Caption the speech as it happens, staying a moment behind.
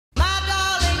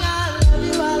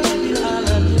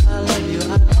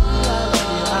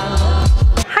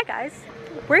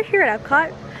we're here at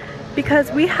Epcot because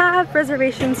we have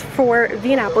reservations for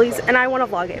Via Napoli's and I want to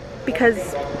vlog it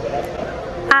because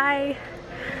I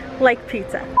like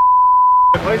pizza.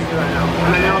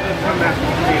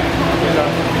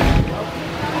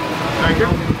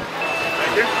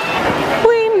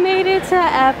 We made it to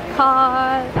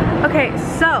Epcot. Okay,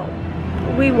 so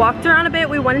we walked around a bit,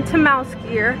 we went into Mouse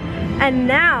Gear, and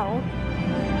now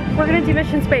we're gonna do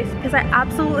Mission Space because I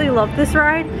absolutely love this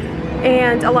ride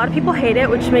and a lot of people hate it,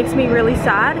 which makes me really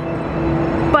sad,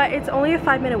 but it's only a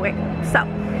 5-minute wait, so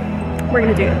we're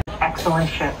gonna do it. Excellent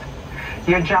ship.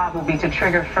 Your job will be to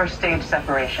trigger first stage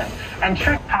separation. And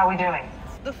how are we doing?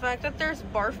 The fact that there's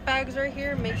barf bags right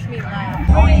here makes me laugh.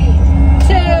 3,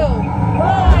 2, 1.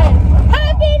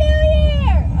 Happy New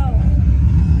Year! Oh,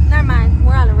 never mind.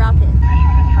 We're on a rocket.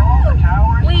 Control the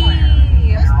tower. Let's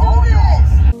do this.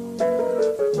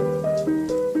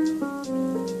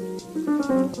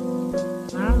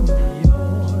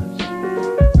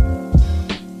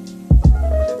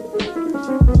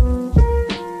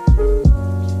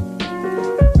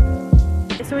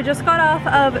 So we just got off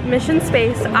of Mission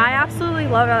Space. I absolutely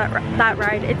love that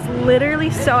ride. It's literally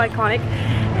so iconic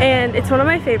and it's one of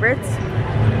my favorites.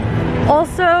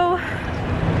 Also,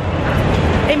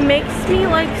 it makes me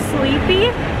like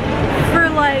sleepy for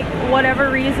like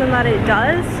whatever reason that it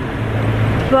does,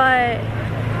 but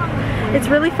it's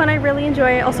really fun. I really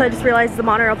enjoy it. Also, I just realized the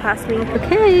monorail passed me.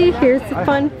 Okay, here's the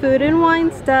fun food and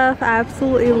wine stuff. I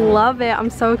absolutely love it. I'm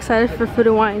so excited for food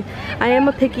and wine. I am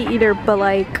a picky eater, but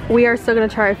like we are still gonna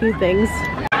try a few things.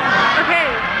 Okay,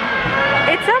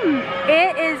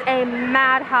 it is a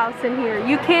madhouse in here.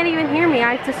 You can't even hear me.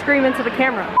 I have to scream into the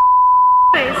camera.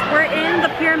 Anyways, we're in the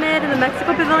pyramid in the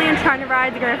Mexico Pavilion trying to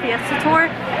ride the Grand Fiesta Tour,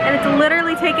 and it's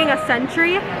literally taking a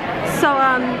century. So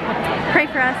pray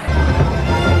for us.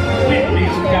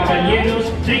 Caballeros,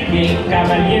 drinking,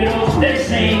 caballeros,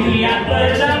 deseen a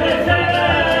puerta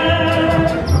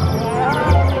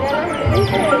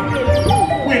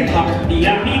We're talking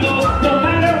amigos, no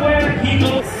matter where he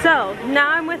goes. So now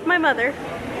I'm with my mother,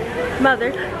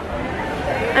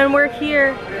 and we're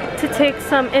here to take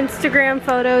some Instagram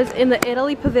photos in the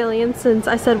Italy Pavilion since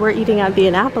I said we're eating at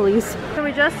Via Napoli's. So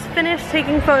we just finished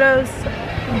taking photos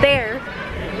there.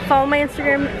 Follow my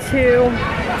Instagram to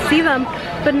see them.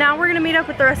 But now we're gonna meet up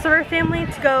with the rest of our family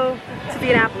to go to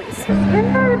Via Napoli's.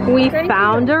 We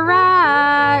found a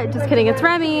rat. Just kidding, it's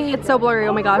Remy. It's so blurry,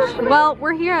 oh my gosh. Well,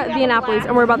 we're here at Via Napoli's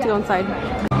and we're about to go inside.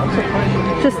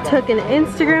 Just took an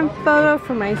Instagram photo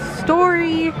for my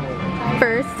story.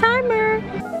 First timer.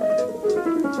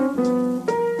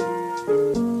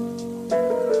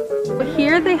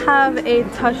 Here they have a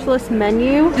touchless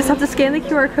menu. You just have to scan the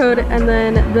QR code and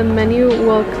then the menu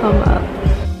will come up.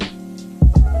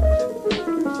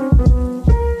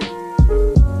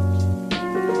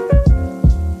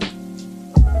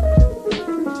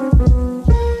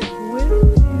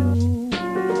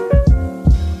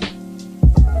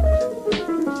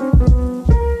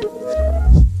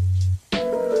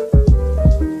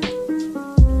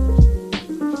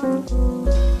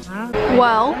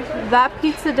 Well, that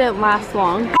pizza didn't last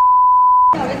long.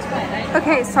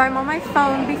 Okay, so I'm on my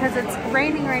phone because it's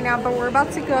raining right now, but we're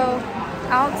about to go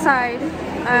outside.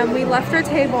 We left our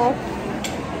table,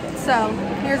 so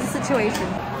here's the situation.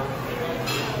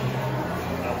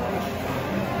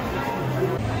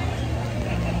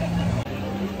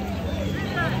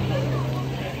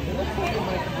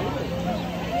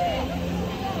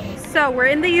 So we're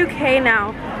in the UK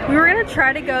now. We were gonna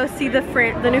try to go see the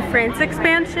new France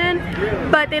expansion,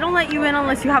 but they don't let you in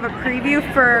unless you have a preview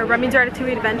for Remy's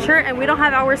Ratatouille Adventure, and we don't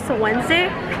have ours till Wednesday.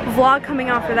 Vlog coming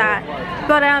out for that.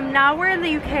 But now we're in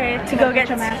the UK to go get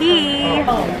tea.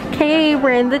 Okay,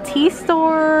 we're in the tea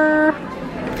store.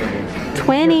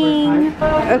 Twinning.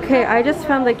 Okay, I just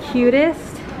found the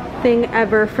cutest thing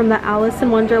ever from the Alice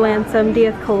in Wonderland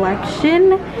 70th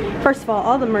collection. First of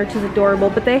all the merch is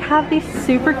adorable, but they have these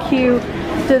super cute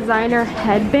designer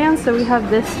headbands. So we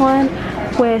have this one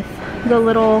with the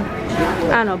little, I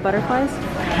don't know, butterflies.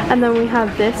 And then we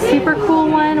have this super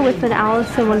cool one with an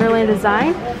Alice in Wonderland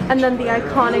design. And then the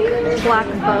iconic black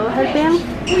bow headband.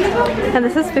 And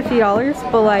this is $50,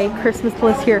 but like Christmas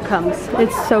bliss, here it comes.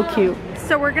 It's so cute.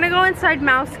 So we're gonna go inside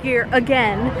Mouse Gear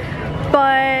again.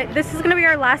 But this is gonna be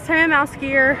our last time in Mouse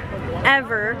Gear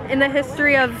ever in the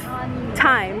history of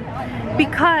time,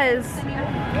 because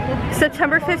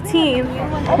September 15th,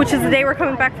 which is the day we're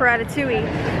coming back for Ratatouille,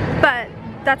 but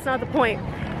that's not the point.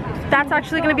 That's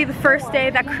actually gonna be the first day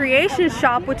that Creation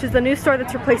Shop, which is the new store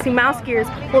that's replacing Mouse Gears,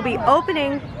 will be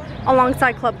opening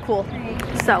alongside Club Cool.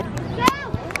 So,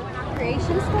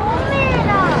 Creation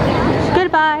Store.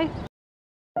 Goodbye.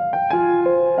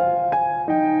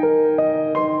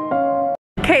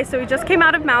 Okay, so we just came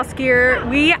out of Mouse Gear.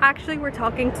 We actually were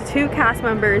talking to two cast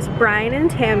members, Brian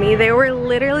and Tammy. They were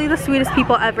literally the sweetest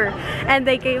people ever, and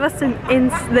they gave us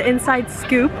the inside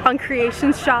scoop on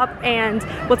Creation Shop and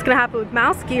what's gonna happen with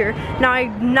Mouse Gear. Now,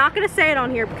 I'm not gonna say it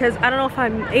on here because I don't know if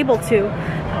I'm able to,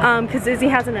 because Izzy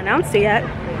hasn't announced it yet.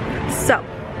 So,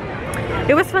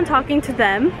 it was fun talking to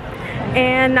them,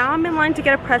 and now I'm in line to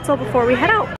get a pretzel before we head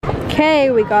out.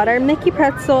 Okay, we got our Mickey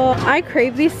pretzel. I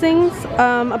crave these things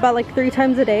about like 3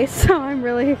 times a day, so I'm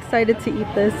really excited to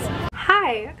eat this.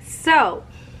 Hi, so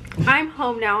I'm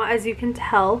home now, as you can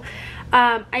tell.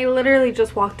 I literally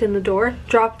just walked in the door,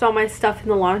 dropped all my stuff in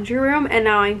the laundry room, and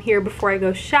now I'm here before I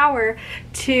go shower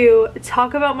to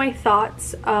talk about my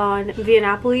thoughts on Via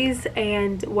Napoli's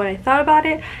and what I thought about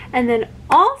it, and then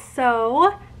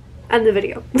also end the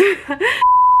video.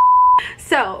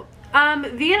 So,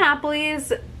 Via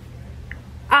Napoli's,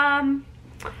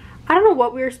 I don't know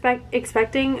what we were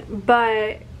expecting,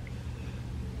 but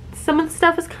some of the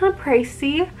stuff is kind of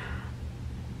pricey.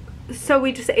 So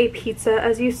we just ate pizza,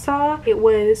 as you saw. It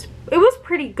was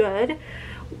pretty good.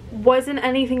 Wasn't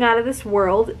anything out of this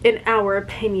world, in our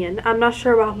opinion. I'm not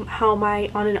sure about how my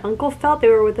aunt and uncle felt. They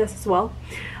were with us as well.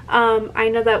 I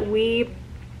know that we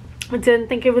didn't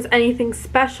think it was anything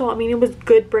special. I mean, it was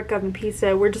good brick oven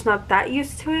pizza. We're just not that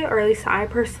used to it, or at least I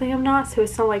personally am not. So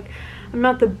it's not like I'm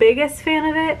not the biggest fan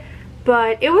of it,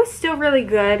 but it was still really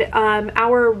good.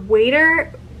 Our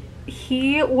waiter,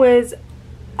 he was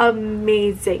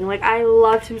amazing. Like, I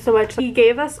loved him so much. He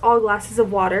gave us all glasses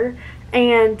of water,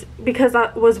 and because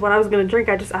that was what I was gonna drink,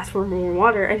 I just asked for more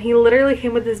water, and he literally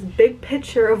came with this big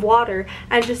pitcher of water,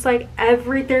 and just like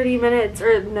every 30 minutes,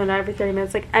 or no, not every 30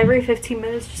 minutes, like every 15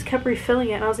 minutes, just kept refilling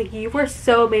it. And I was like, you were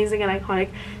so amazing and iconic.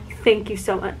 Thank you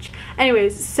so much.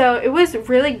 Anyways, so it was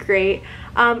really great.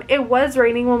 It was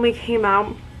raining when we came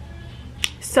out,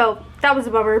 so that was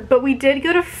a bummer, but we did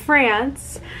go to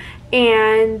France,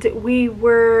 and we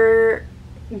were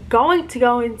going to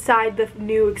go inside the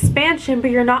new expansion,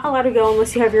 but you're not allowed to go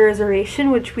unless you have your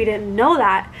reservation, which we didn't know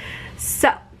that,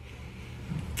 so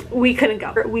we couldn't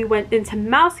go. We went into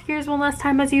Mouse Gears one last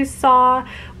time, as you saw,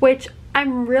 which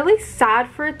I'm really sad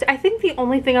for it. I think the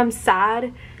only thing I'm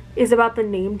sad is about the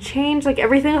name change. Like,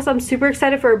 everything else I'm super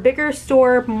excited for. A bigger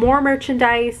store, more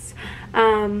merchandise,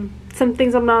 some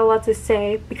things I'm not allowed to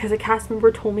say because a cast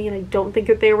member told me, and I don't think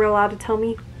that they were allowed to tell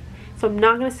me, so I'm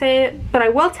not gonna say it, but I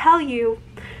will tell you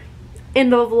in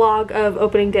the vlog of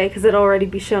opening day because it'll already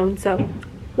be shown, so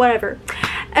whatever.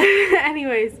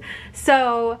 Anyways,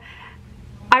 so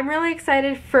I'm really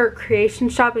excited for Creation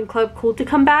Shop and Club Cool to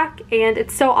come back, and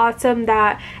it's so awesome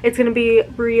that it's gonna be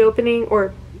reopening,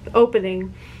 or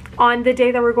opening, on the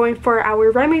day that we're going for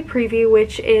our Remy preview,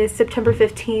 which is September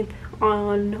 15th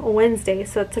on a Wednesday.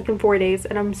 So it's like in 4 days,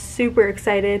 and I'm super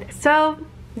excited. So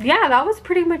yeah, that was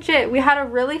pretty much it. We had a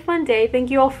really fun day.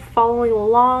 Thank you all for following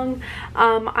along.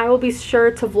 I will be sure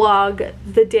to vlog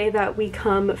the day that we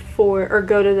come for, or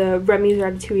go to the Remy's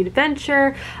Ratatouille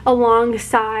adventure.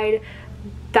 Alongside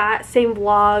that same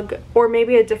vlog, or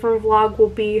maybe a different vlog, will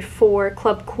be for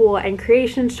Club Cool and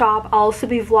Creation Shop. I'll also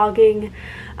be vlogging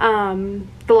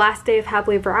the last day of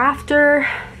Happily Ever After.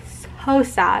 So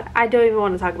sad. I don't even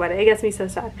want to talk about it. It gets me so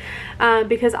sad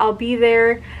because I'll be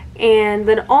there, and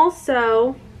then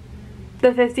also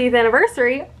the 50th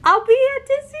anniversary, I'll be at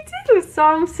Disney too, so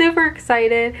I'm super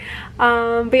excited.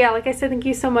 But yeah, like I said, thank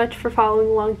you so much for following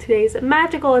along today's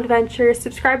magical adventure.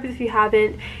 Subscribe if you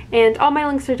haven't, and all my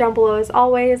links are down below as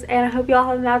always, and I hope you all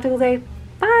have a magical day.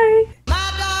 Bye!